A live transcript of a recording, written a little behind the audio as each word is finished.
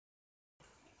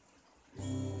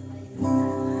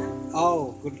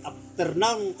Oh, good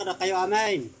afternoon kada kayo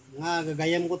amin. Nga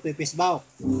gagayam ko to Facebook.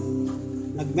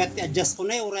 Nagmet adjust ko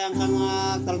na urang kang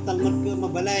taltalmat ko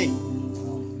mabalay.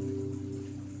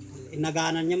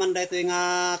 Inaganan niya man dito yung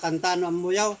kanta no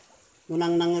amuyaw.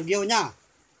 Nunang nangagyaw niya.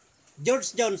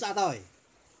 George Jones atoy.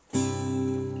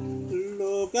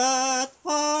 Look at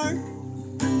heart,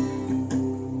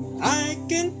 I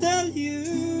can tell you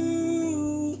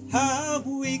how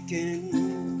we can.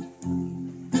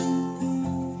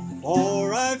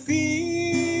 For I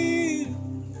feel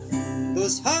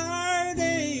those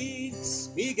heartaches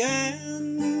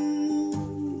began.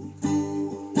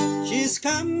 She's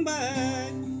come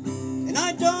back, and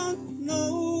I don't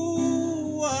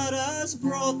know what has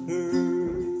brought her.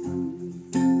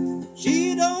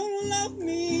 She don't love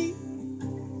me,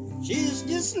 she's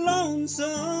just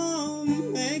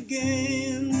lonesome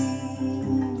again.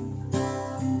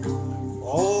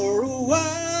 For a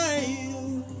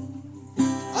while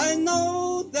I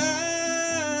know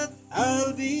that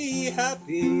I'll be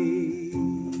happy,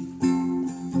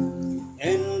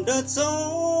 and that's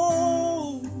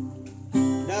all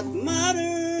that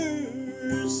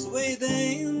matters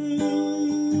within.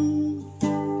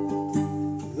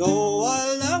 Though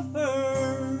I love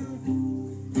her,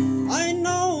 I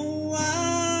know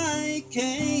I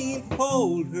can't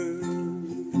hold her,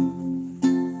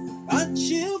 but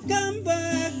she'll come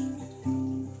back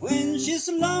when she's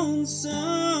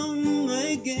lonesome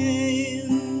again.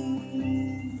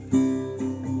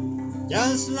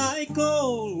 Just like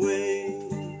always,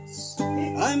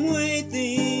 I'm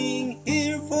waiting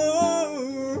here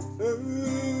for her.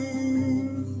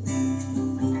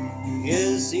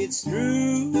 Yes, it's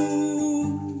true,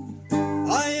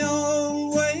 I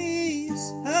always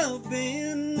have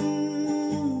been.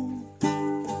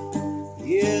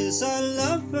 Yes, I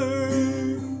love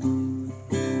her,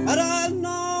 but I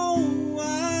know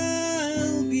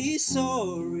I'll be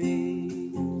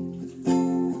sorry.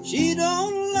 She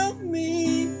don't love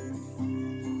me,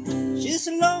 she's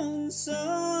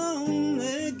lonesome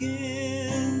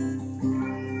again.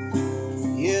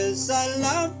 Yes, I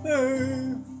love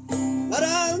her, but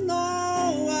I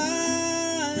know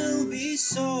I'll be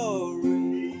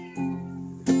sorry.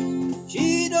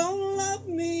 She don't love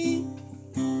me,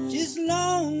 she's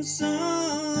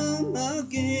lonesome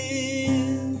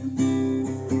again.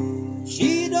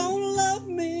 She don't love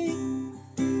me,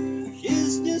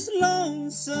 she's just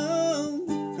lonesome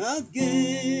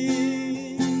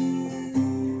again.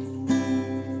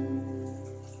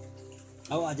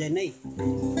 Oh, ajan na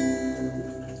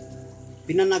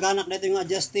pinanaganak na ito yung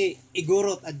adjusti,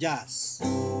 igurot adjust.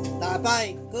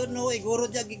 Tapay, kuno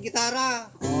igurot yung gitara.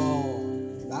 Oh,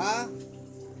 diba?